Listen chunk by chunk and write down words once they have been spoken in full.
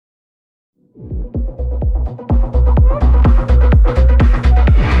Welcome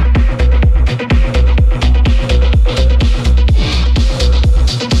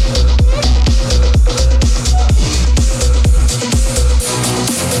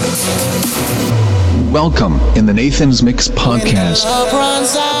in the Nathan's Mix podcast. When the love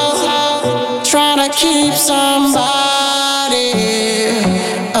runs out, trying to keep somebody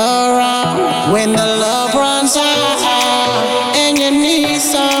around. When the love runs out and you need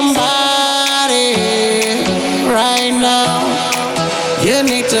somebody right now, you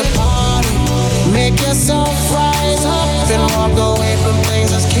need to party, make yourself rise up and walk away from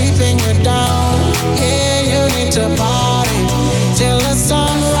things that's keeping you down. Yeah, you need to party till the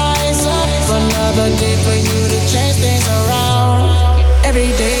sun rises up. Another day for you to change things around.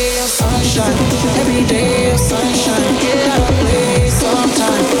 Every day of sunshine, every day of sunshine. Get out of place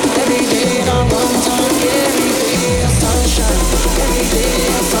sometime. Every day not one time. Every day of sunshine, every day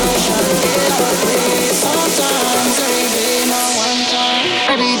of sunshine. Get out of place sometimes. Every day not one time.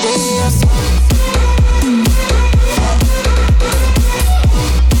 Every day of sunshine.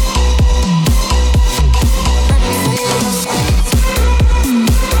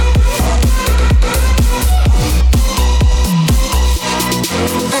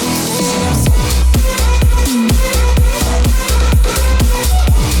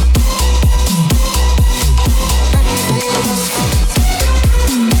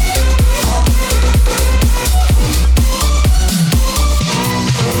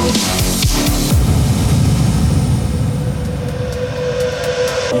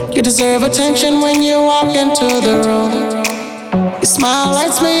 You deserve attention when you walk into the room. Your smile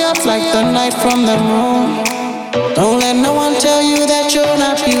lights me up like the night from the moon. Don't let no one tell you that you're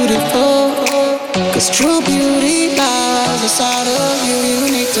not beautiful, 'cause true beauty lies inside of you. You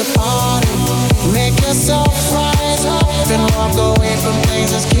need to party, make yourself rise up and walk away from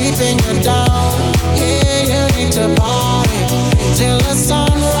things that's keeping you down. Yeah, you need to party till the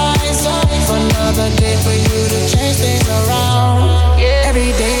sun rises up. Another day for you to change things around.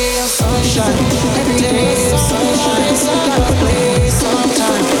 Every day of sunshine, every day of sunshine. Gotta play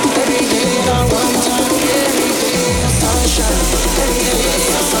sometime. Every day not one time. Every day of sunshine, every day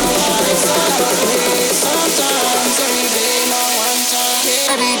of sunshine. Gotta play sometimes. Every day not one time.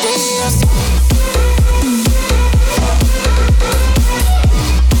 Every day of sunshine.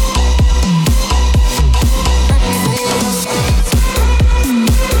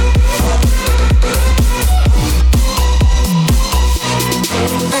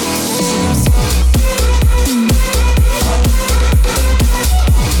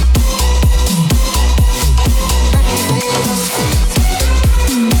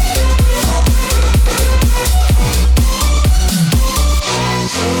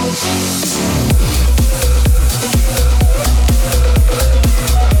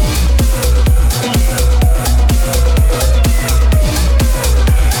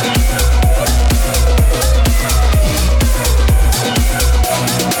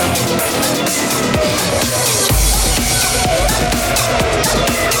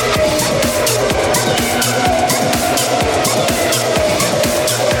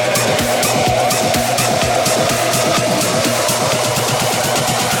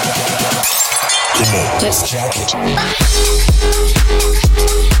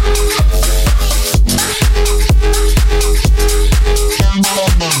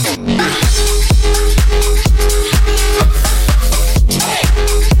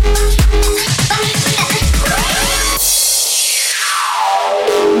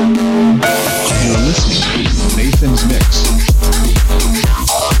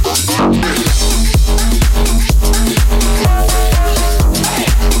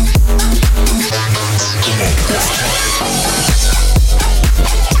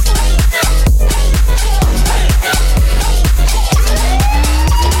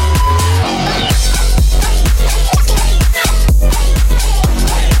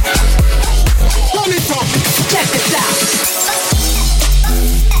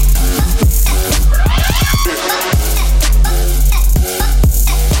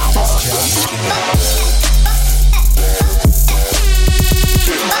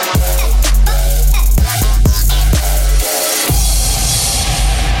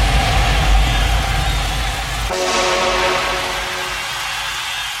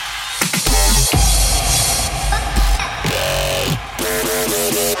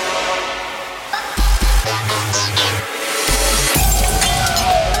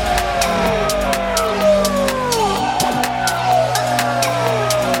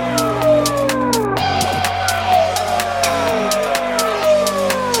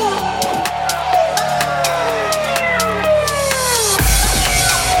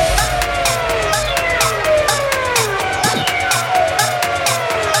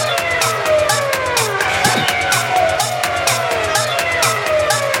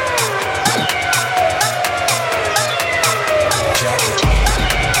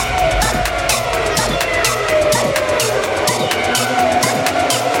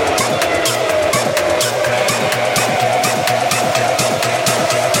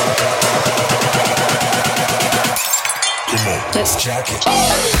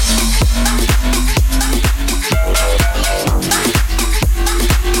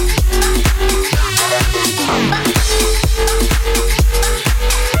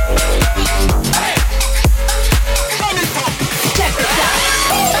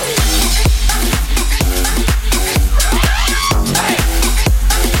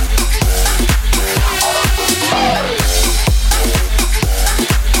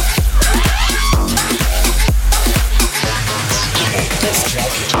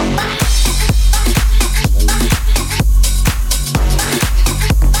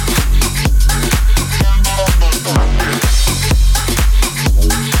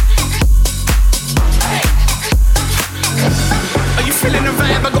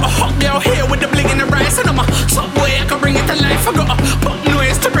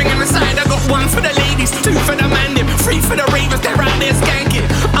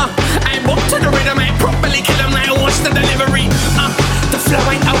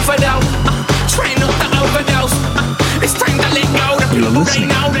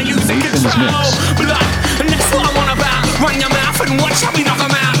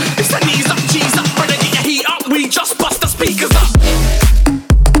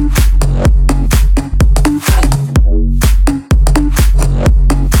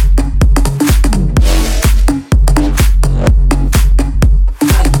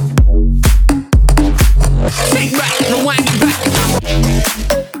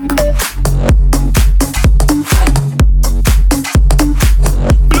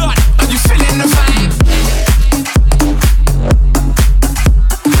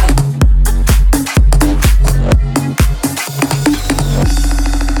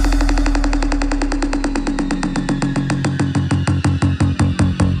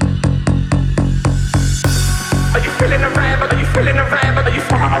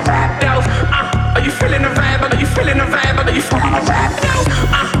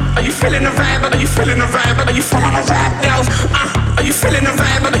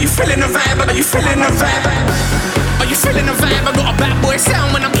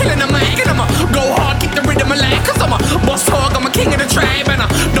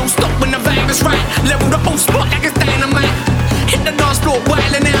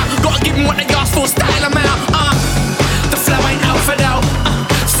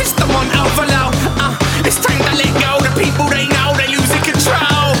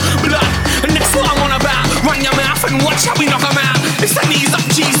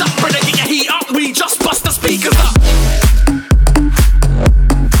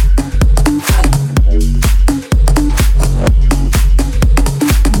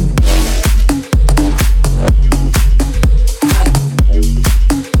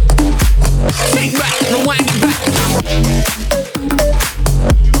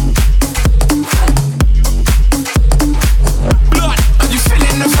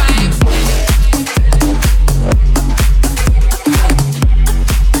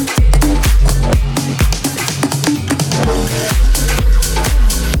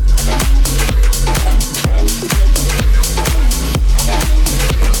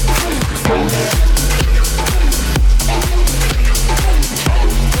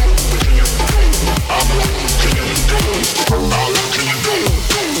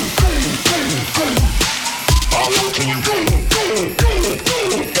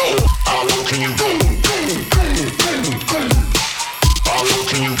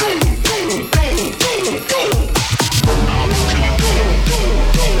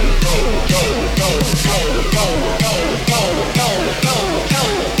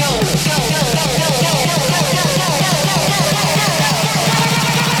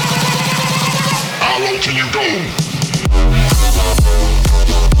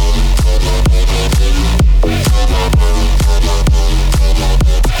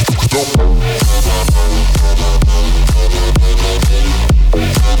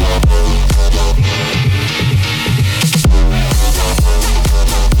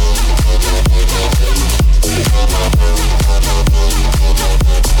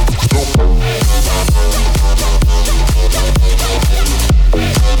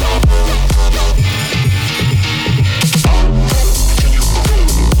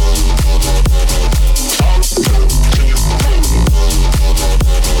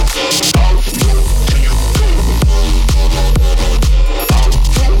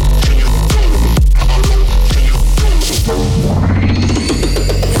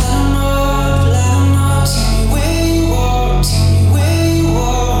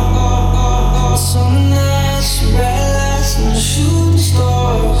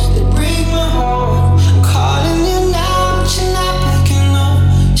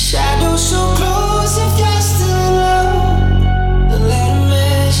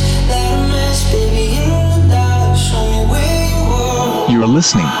 You're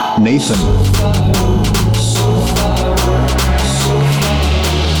listening, Nathan.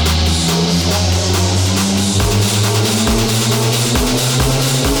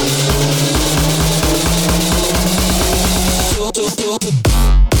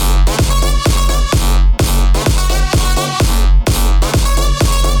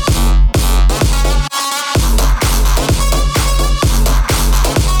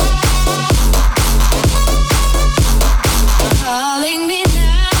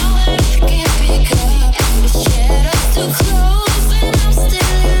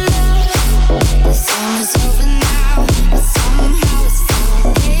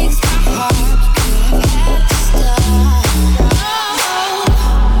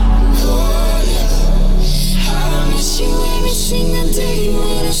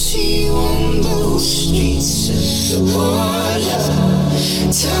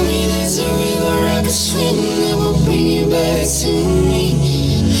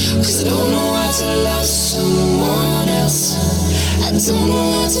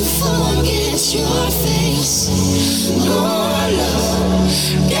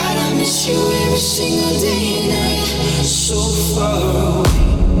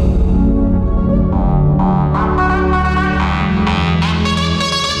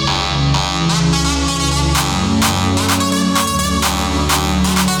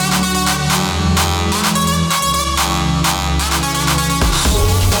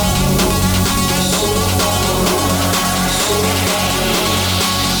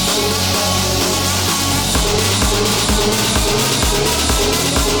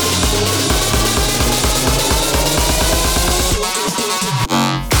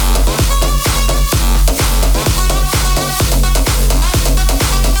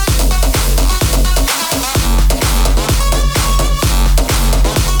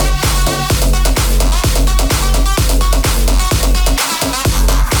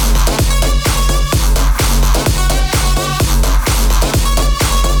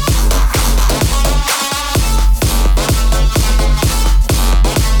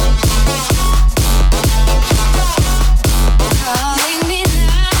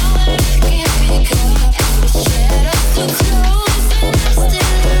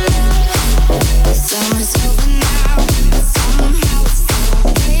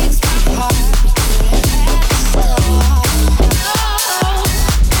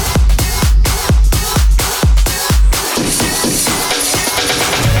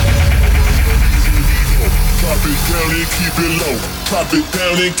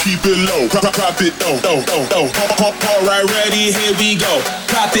 Keep it low, drop it low. Alright, ready, here we go.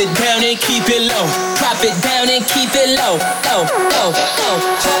 Drop it down and keep it low. Drop it down and keep it low.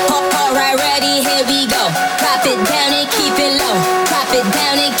 Alright, ready, here we go. Drop it down and keep it low. Drop it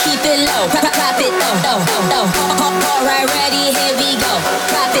down and keep it low. Drop it low. Alright, ready, here we go.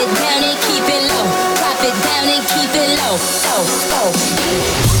 Drop it down and keep it low. Drop it down and keep it low.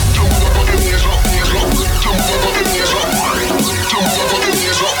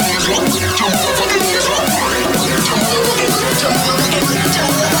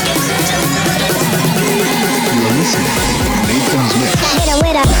 You're listening, Nathan's Mix.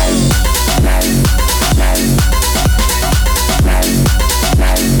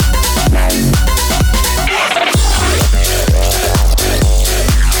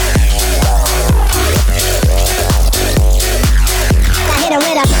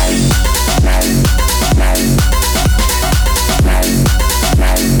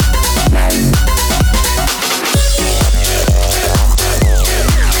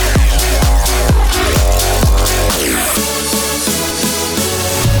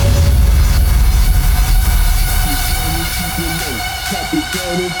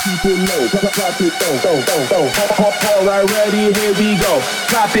 Alright, ready, here we go.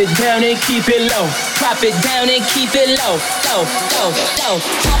 Drop it down and keep it low. Drop it down and keep it low.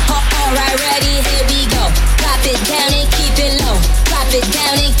 Alright, ready, here we go. Drop it down and keep it low. Drop it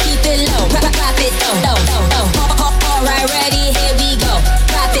down and keep it low. Drop it low. Alright, ready, here we go.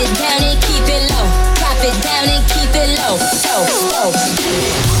 Drop it down and keep it low. Drop it down and keep it low.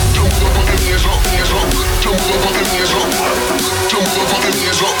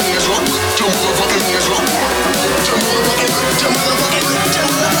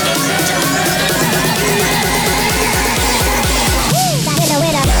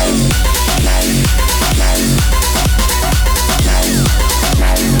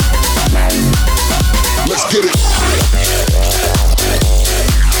 Let's get it.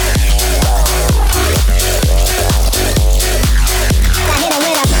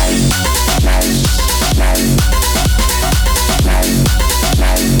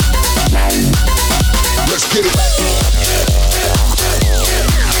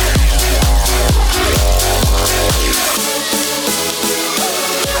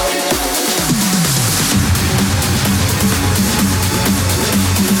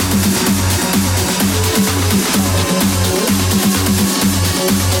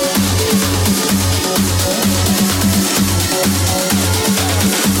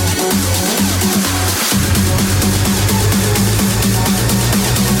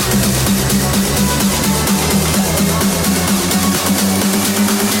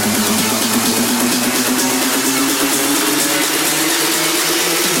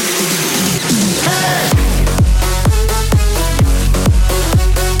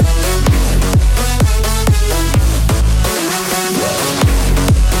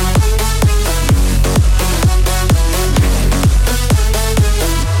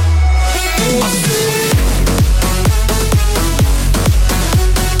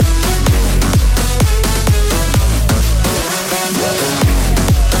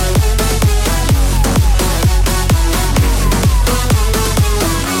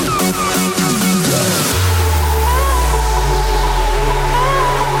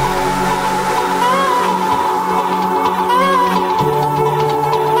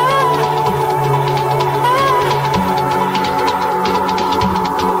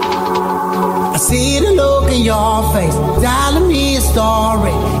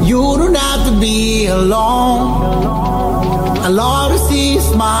 You don't have to be alone. I love to see you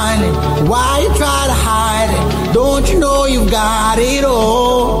smiling. Why you try to hide it? Don't you know you've got it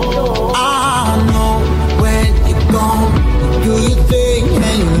all? I know when you're gone, you do your thing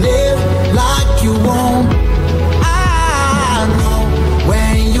and you live like you won't. I know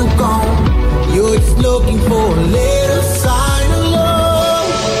when you're gone, you're just looking for a little sign of love.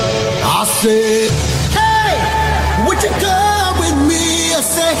 I said, hey, would you come with me? I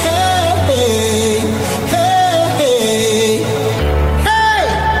said, hey, hey, hey, hey,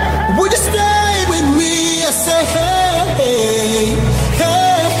 would you stay with me? I said, hey,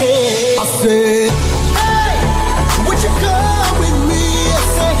 hey, hey, hey. I said, hey, would you come with me? I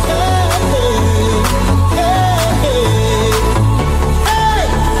said, hey, hey, hey, hey,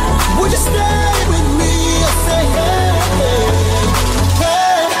 would you stay with me? I said, hey,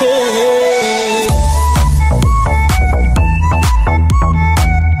 hey, hey.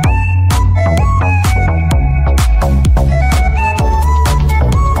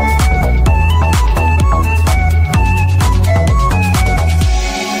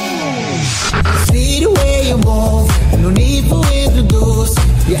 See the way you move, no need for introduce.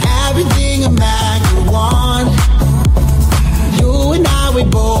 You're everything a man could want. You and I, we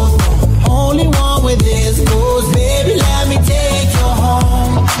both only one with this goes. Baby, let me take you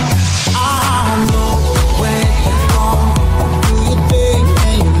home. I know when you're gone, do your thing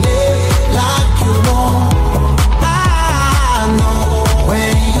and you live like you want. I know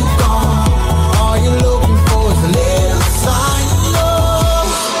when you're gone, all you're looking for is a little sign of love.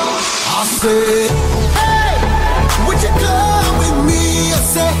 I said, hey, would you come with me? I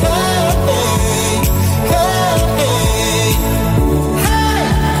said, hey, hey, hey, hey,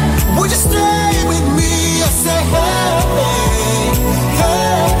 would you stay with me? I said, hey, hey,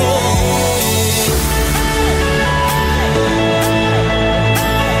 hey, hey.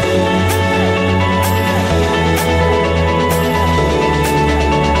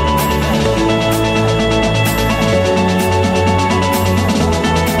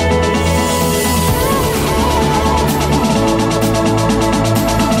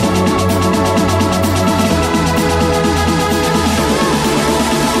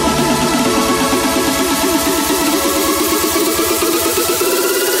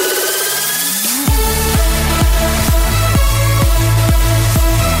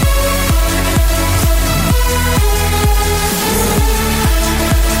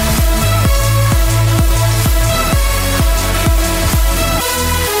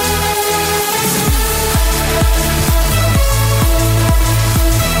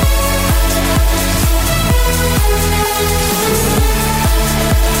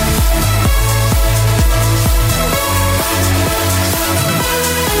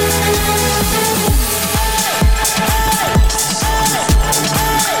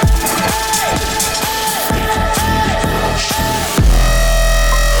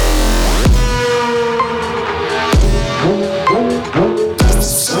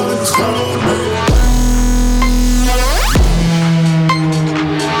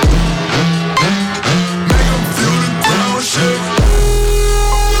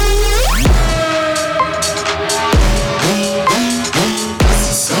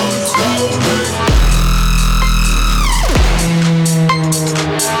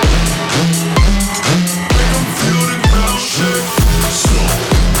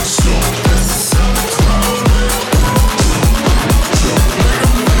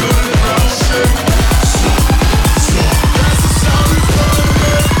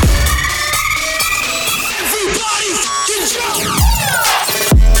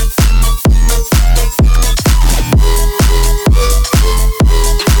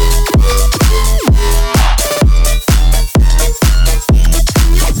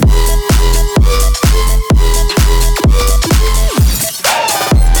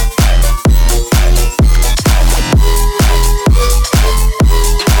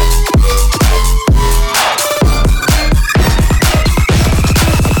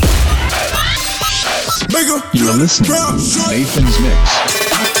 You're listening to Nathan's Mix.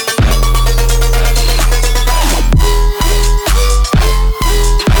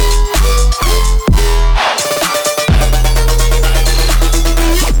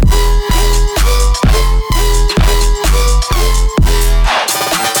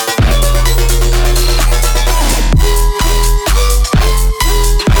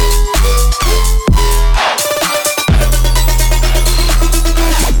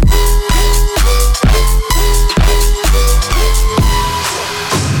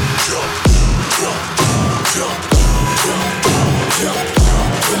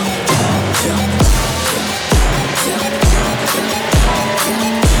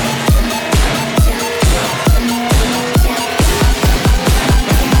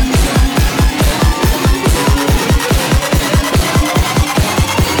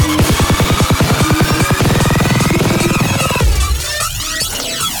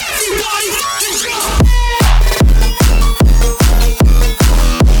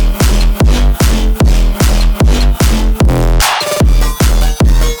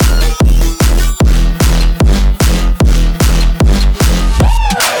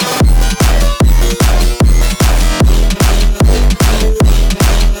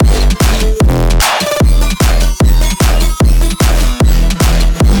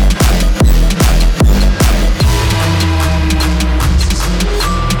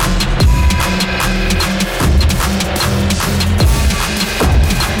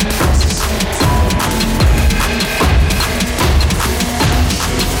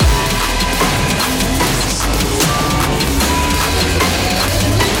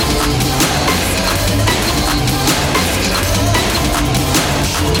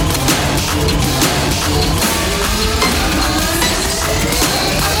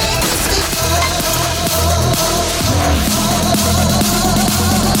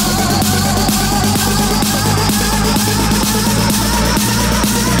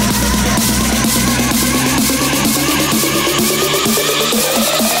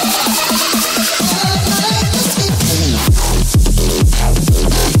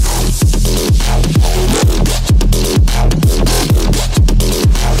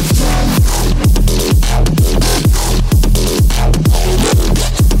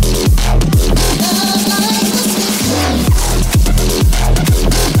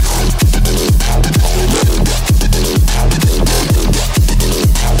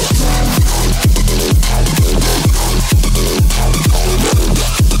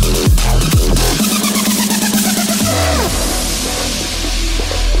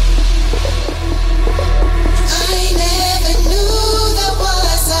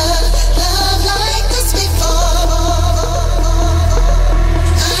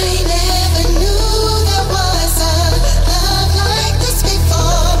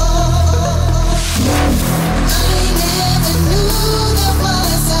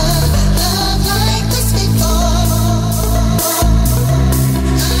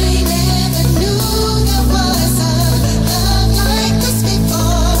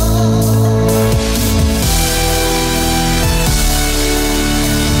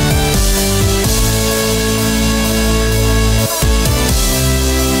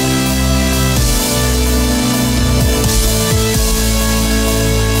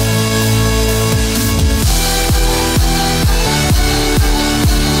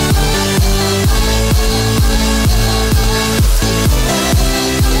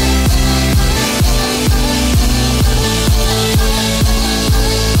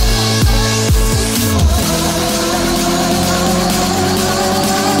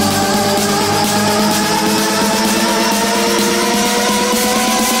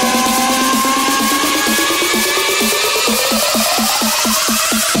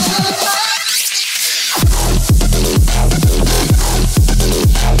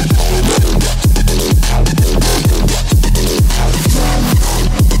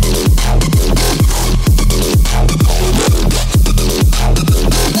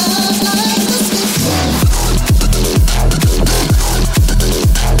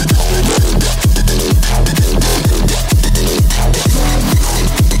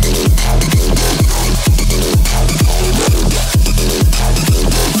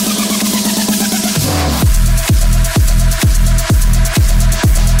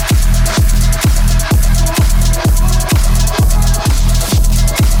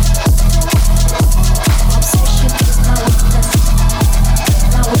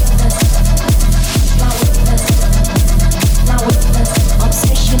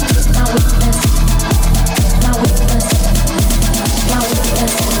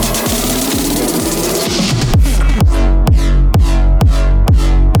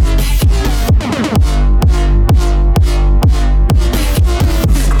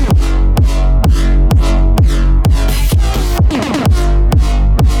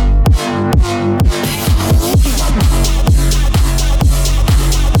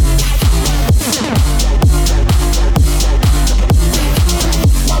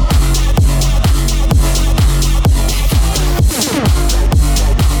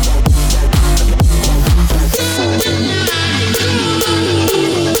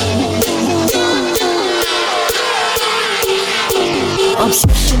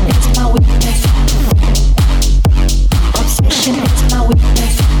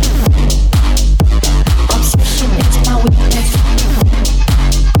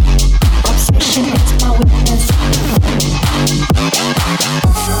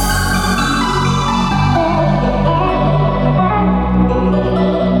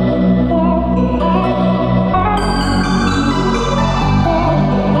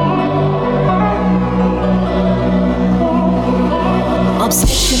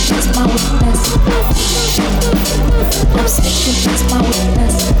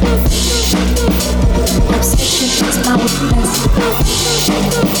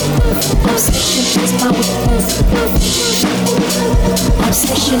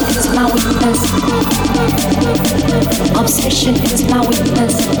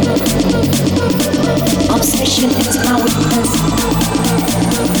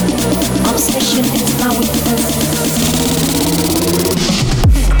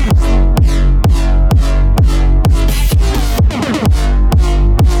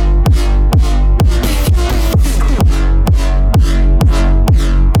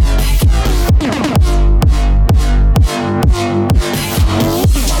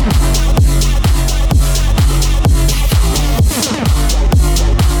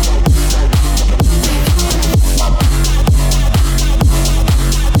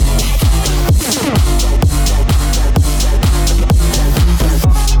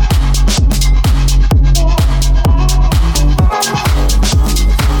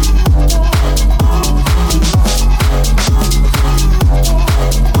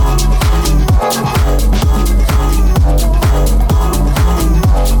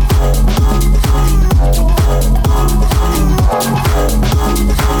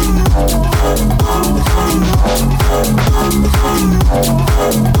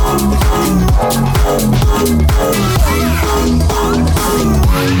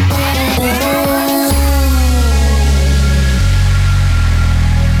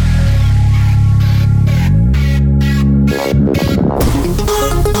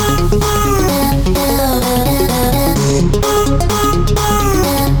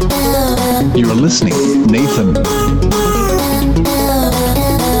 You're listening, Nathan.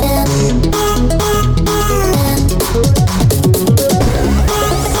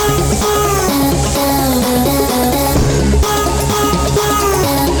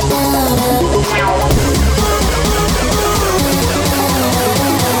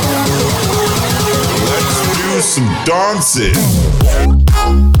 Some dancing.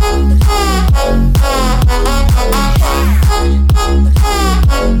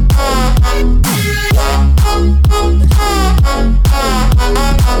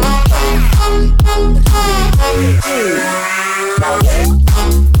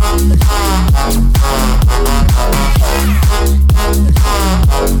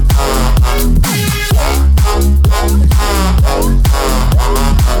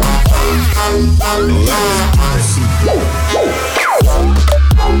 Let's do some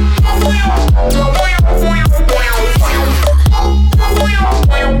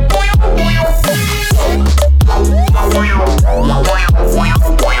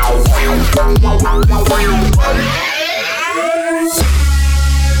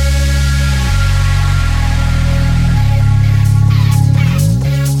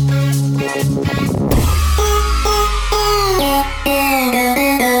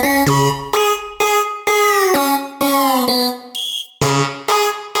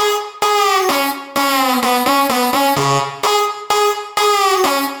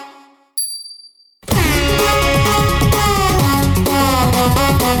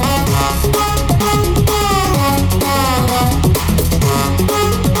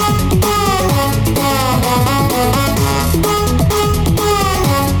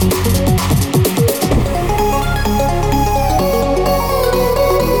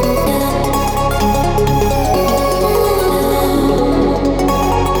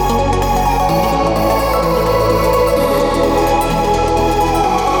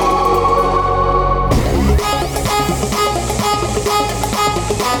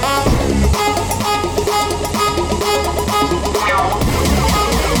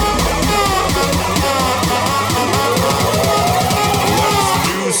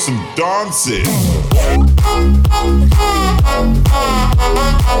dancing.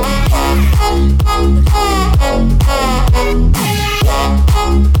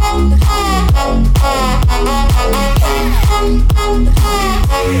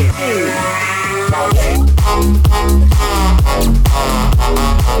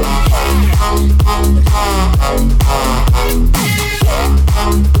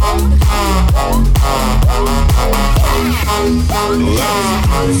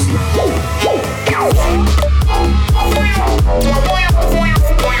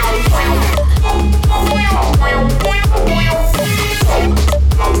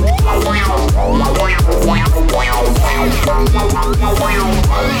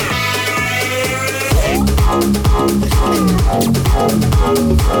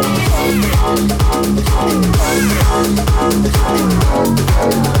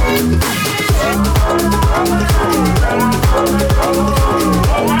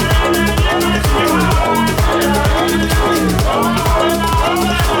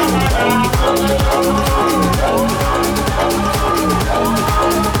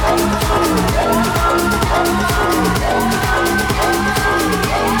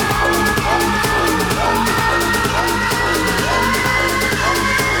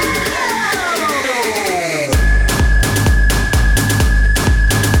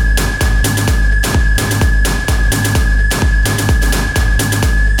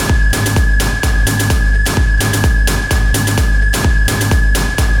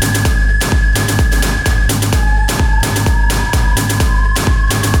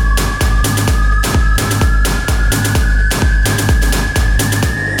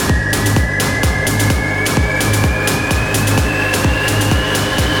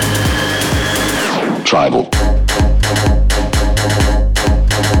 Tribal.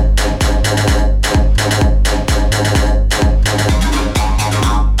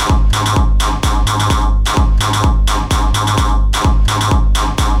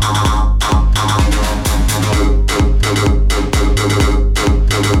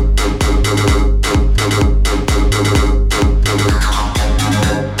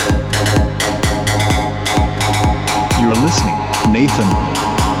 You're listening, Nathan.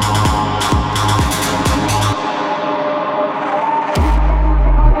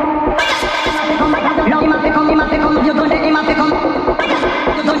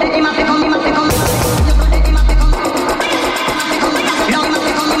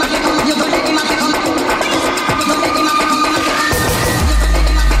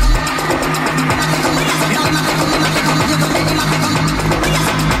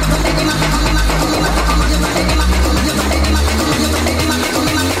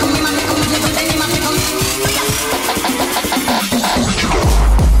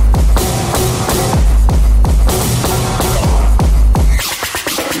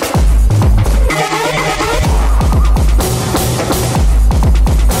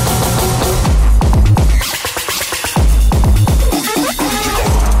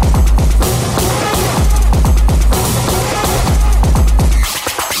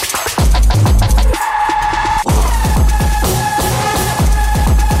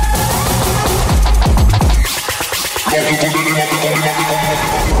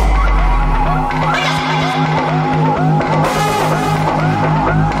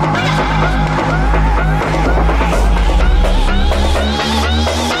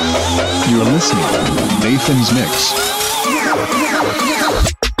 You're listening to Nathan's Mix.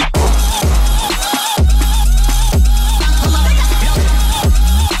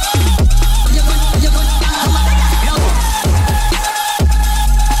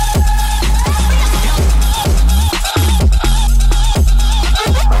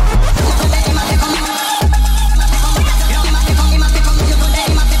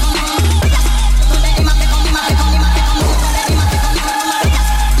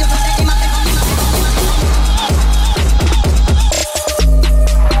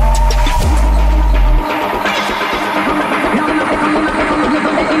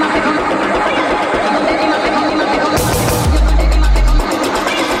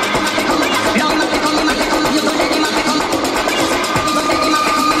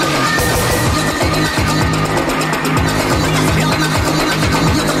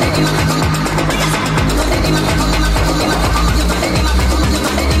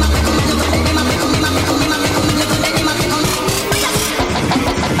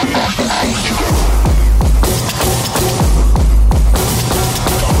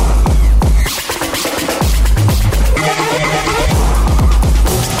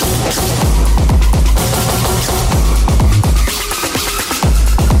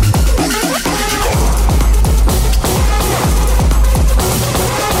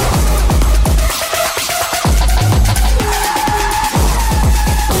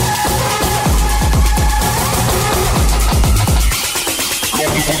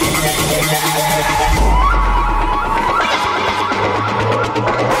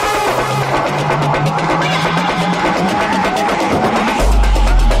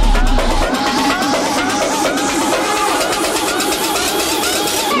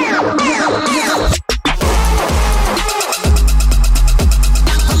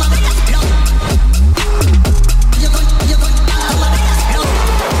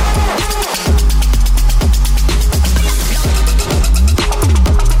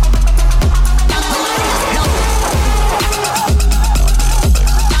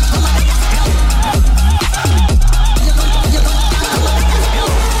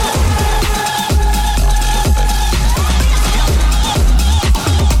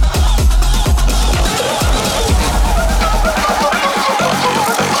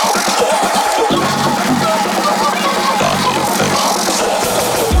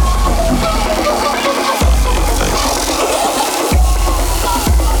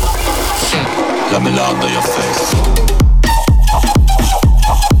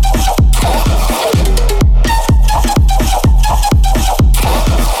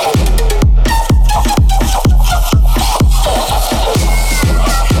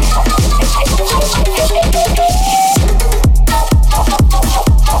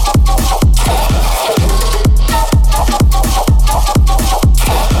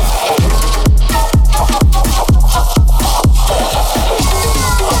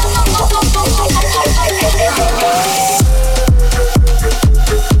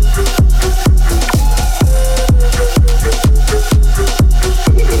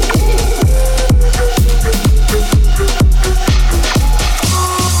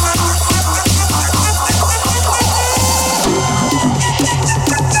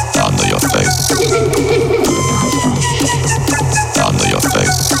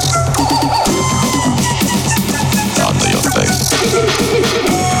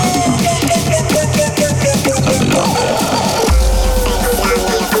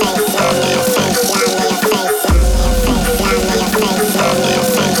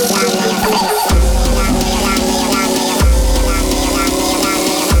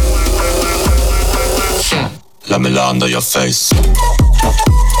 Let me lie under your face.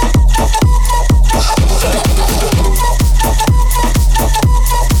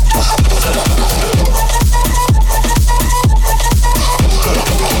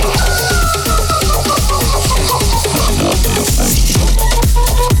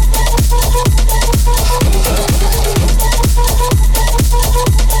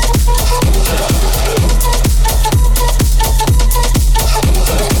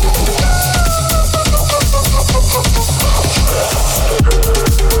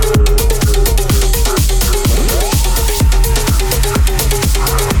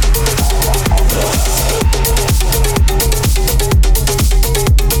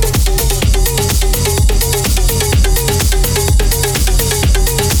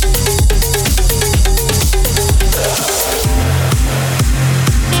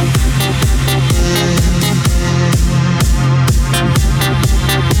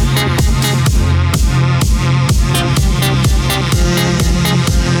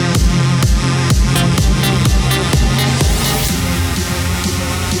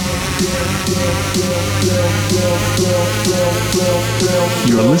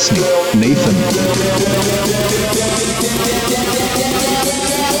 You're listening, Nathan.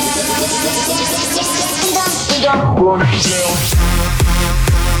 Burn it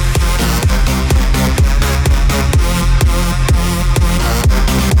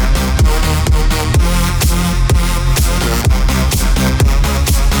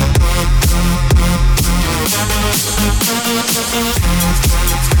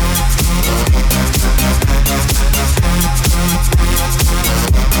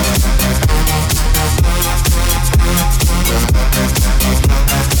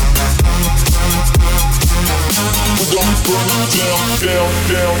down.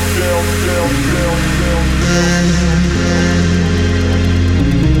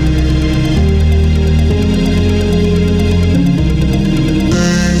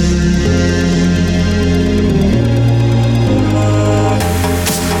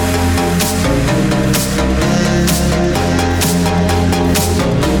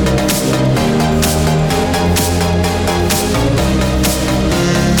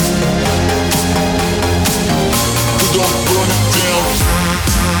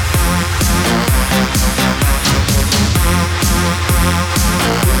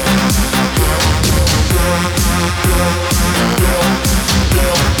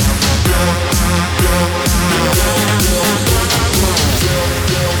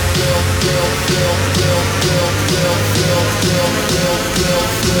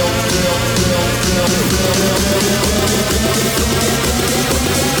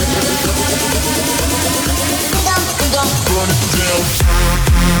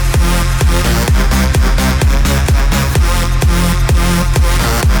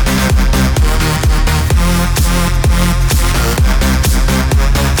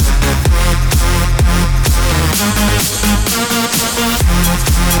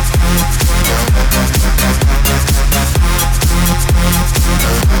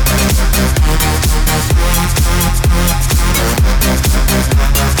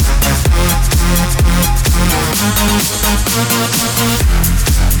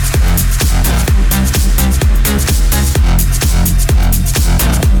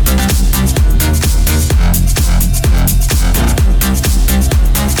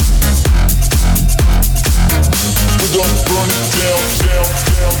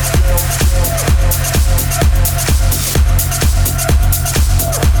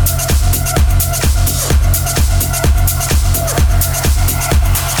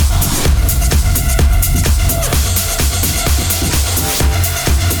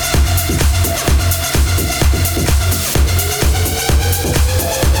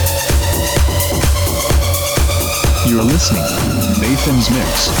 You're listening to Nathan's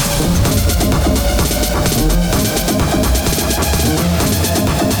Mix.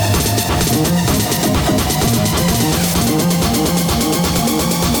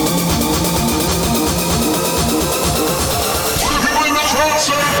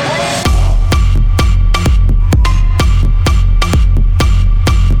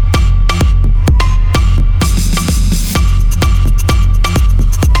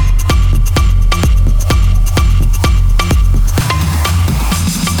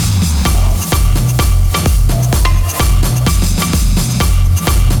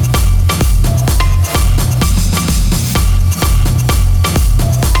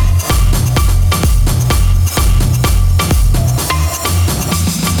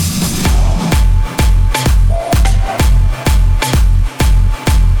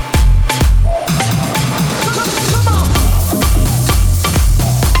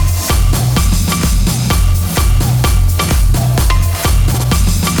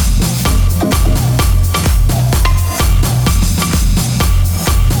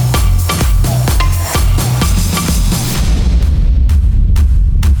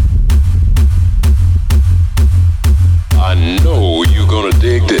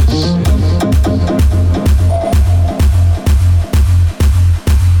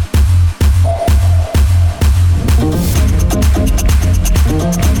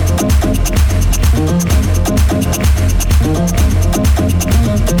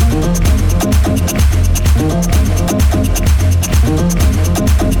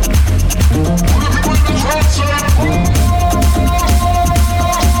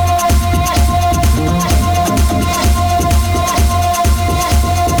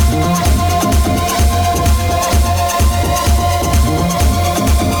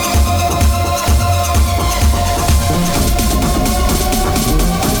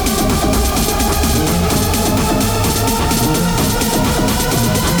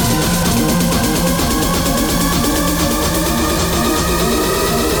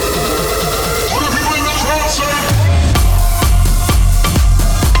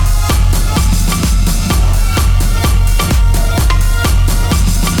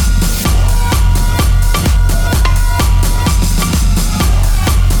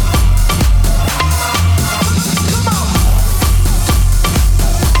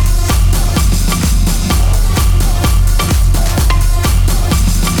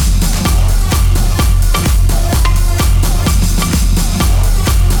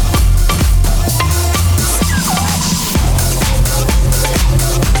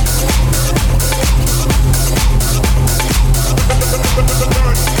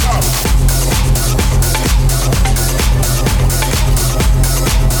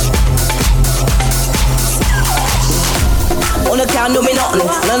 Can't do me nothing.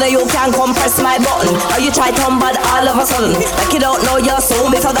 None of you can compress my button. Or you try to bad all of a sudden. Like you don't know you're soon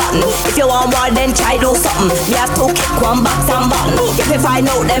be forgotten. If you want more, then try do something. Me have to kick one box and button. If you find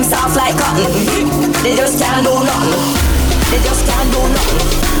out them soft like cotton, they just can't do nothing. They just can't do nothing.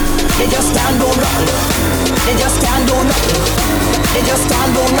 They just can't do nothing. They just can't do nothing. They just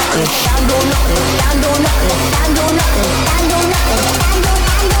can't do nothing. Can't do nothing. Can't do nothing. Can't do nothing. Can't do nothing. Can't do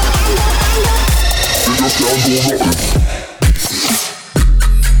nothing. They just can't do nothing.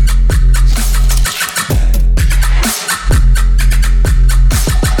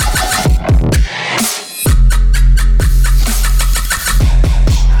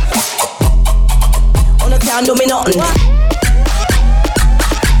 Can't do me nothing.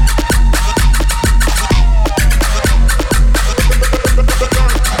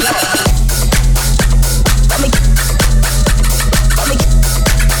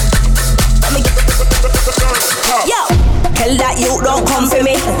 Tell that you don't come for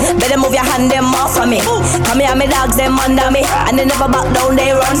me. Better move your hand them off of me. Come here, me dogs them under me, and they never back down,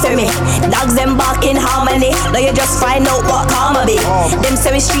 they run for me. Dogs them bark in harmony. Now you just find out what karma be. Them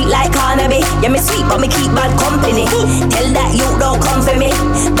say me street like Carnaby. Yeah, me sweet but me keep bad company. Tell that you don't come for me.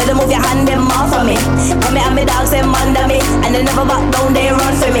 Better move your hand them off of me. Come here, me dogs them under me, and they never back down, they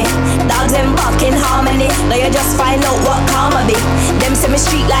run for me. Dogs them bark in harmony. Now you just find out what karma be. Them say me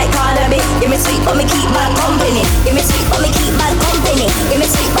street like Carnaby. Yeah, me sweet but me keep bad company. Yeah, me sweet but me keep bad company. Yeah, me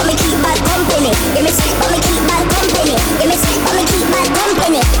sweet but me keep bad company. Yeah, me sweet but me keep bad company. Yeah, me sweet but me keep bad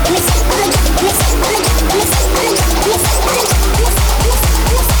company. Yeah, me sweet but me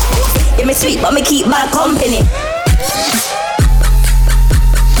yeah, me sweet but me keep bad company.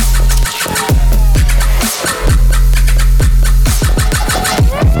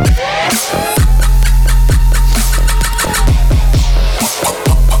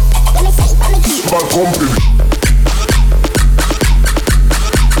 Bad company.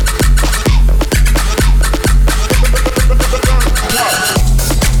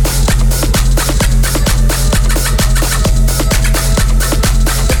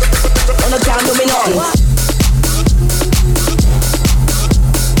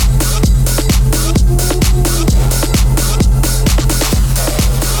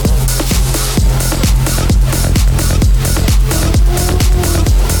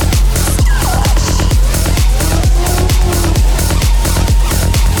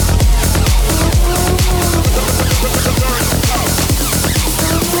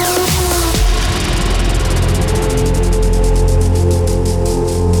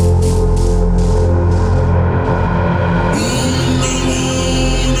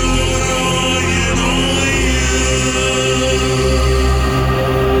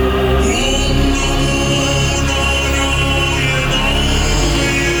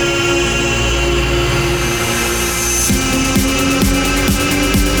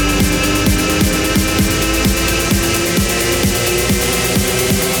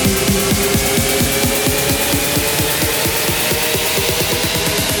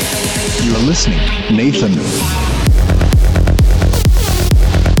 Nathan.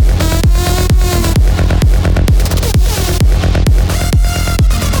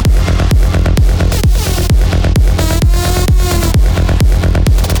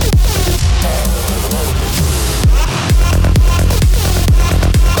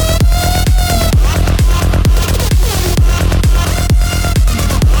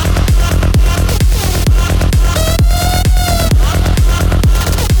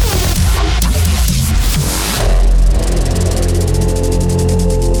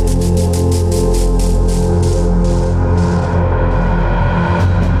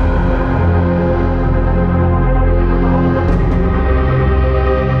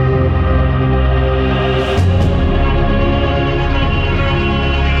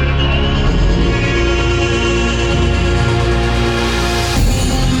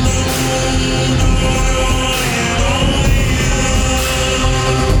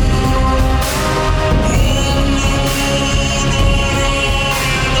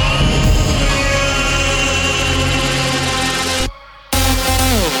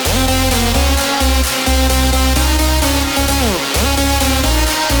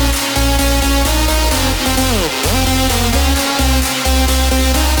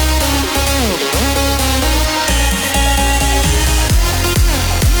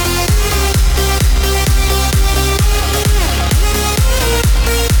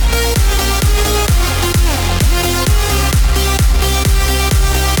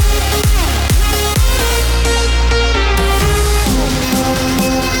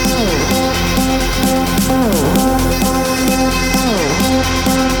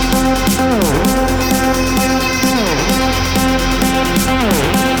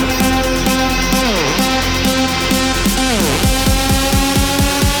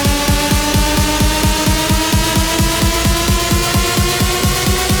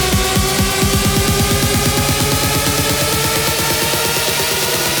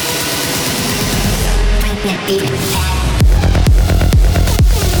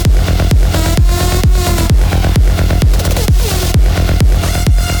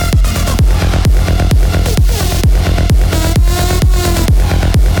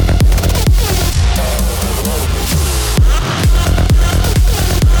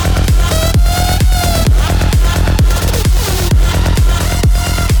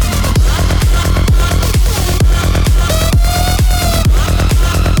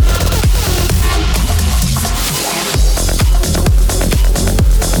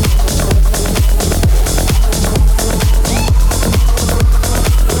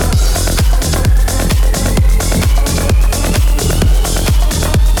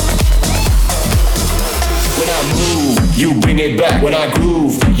 When I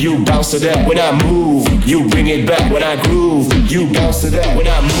groove, you bounce to that. When I move, you bring it back. When I groove, you bounce to that. When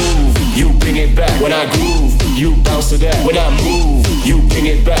I move, you bring it back. When I groove, you bounce to that. When I move, you bring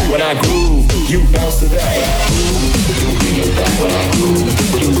it back. When I groove, you bounce to that. You bring it back. When I groove,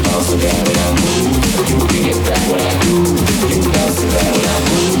 you bounce to that. When I move, you bring it back. When I groove, you bounce to that. When I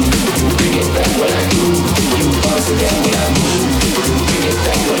move, you bring it back. When I groove, you bounce to that. When I move, you bring it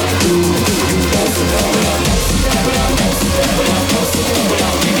back. When I groove, you bounce to that. When I bounce to that. When I bounce to that. When I bounce to that. When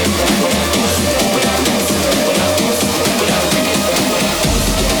I bring it back. When I bounce to that. When I bounce to that. When I bounce to that. When I bring it back. When I bounce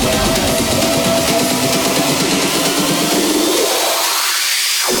to that. When I bounce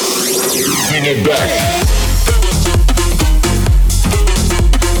to that. Bring it back.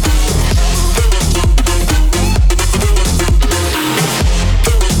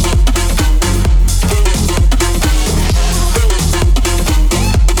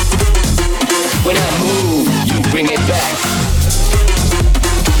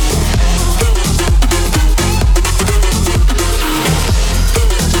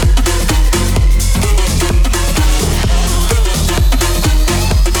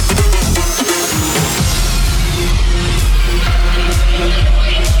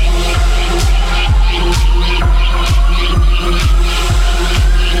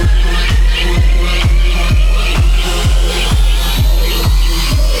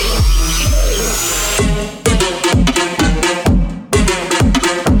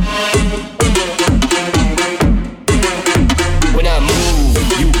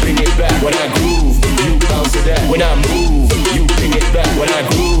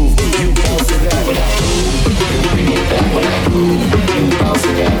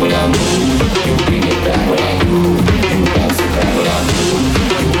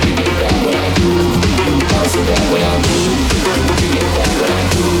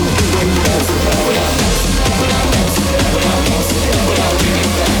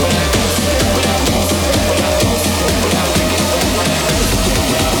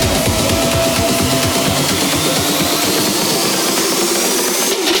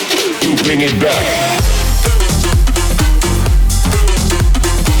 you bring it back.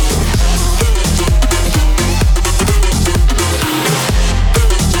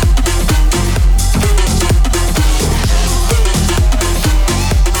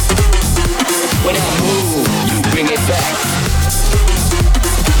 When I move, you bring it back.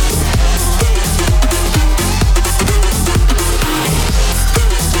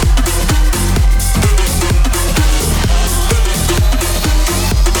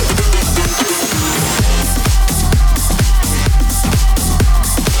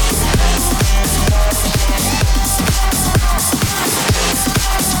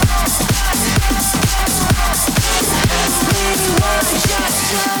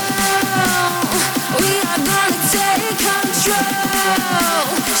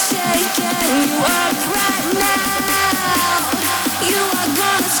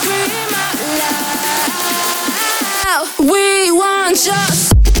 We want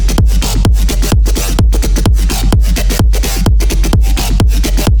just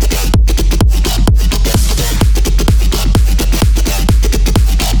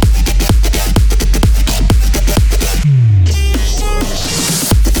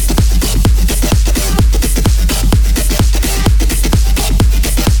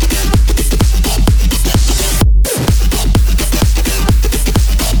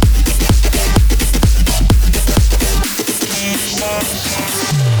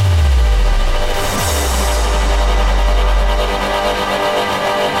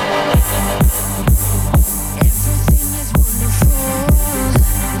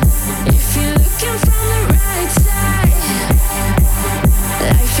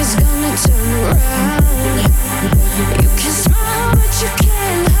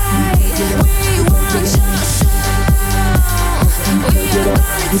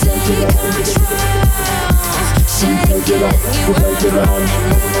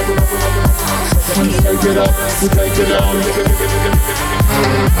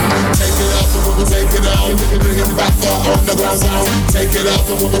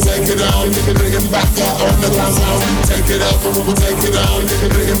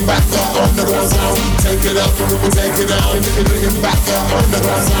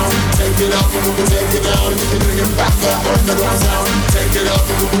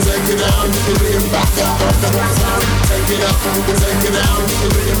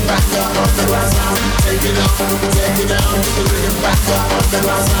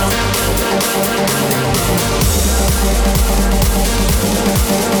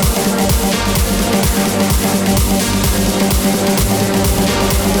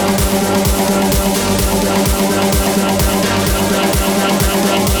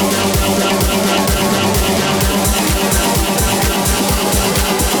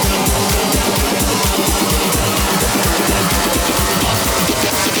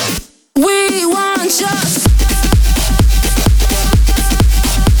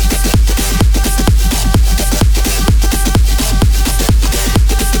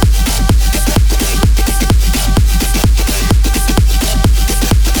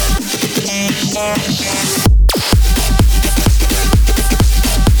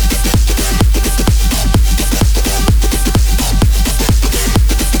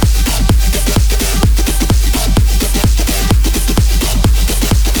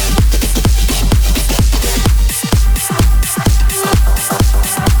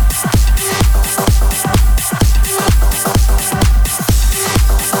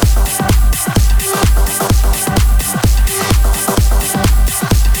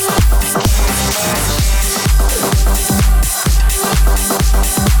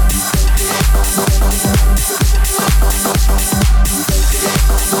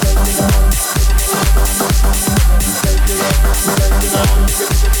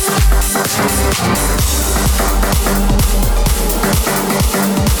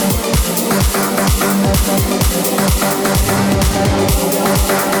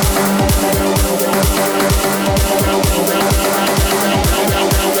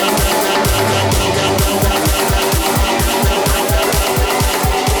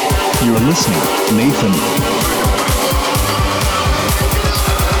You're listening, Nathan.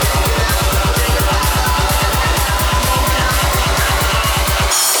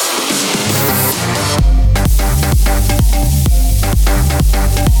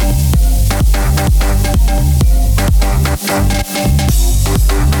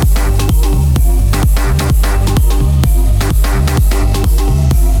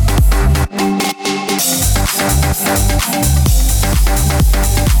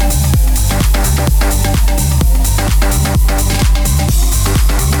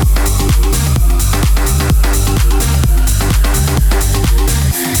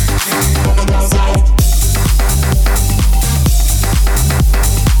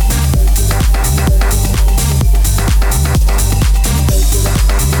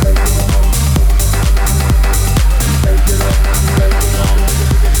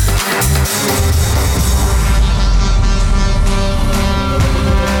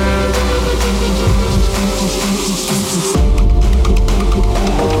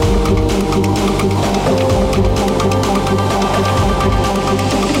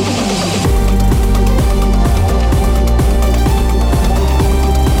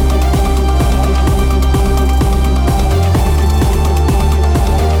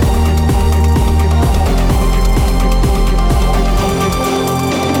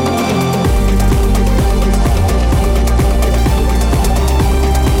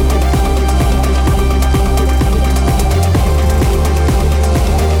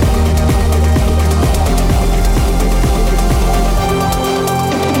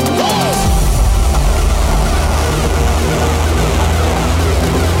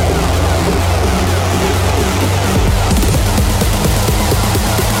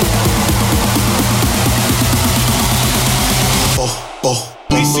 Chico.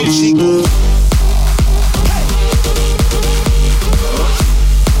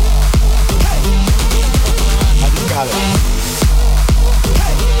 I just got it.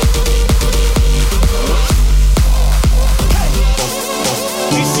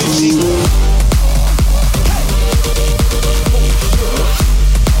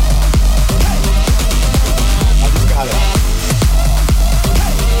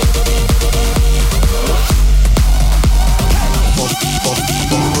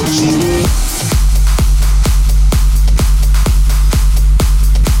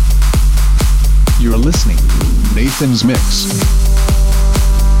 You're listening to Nathan's Mix.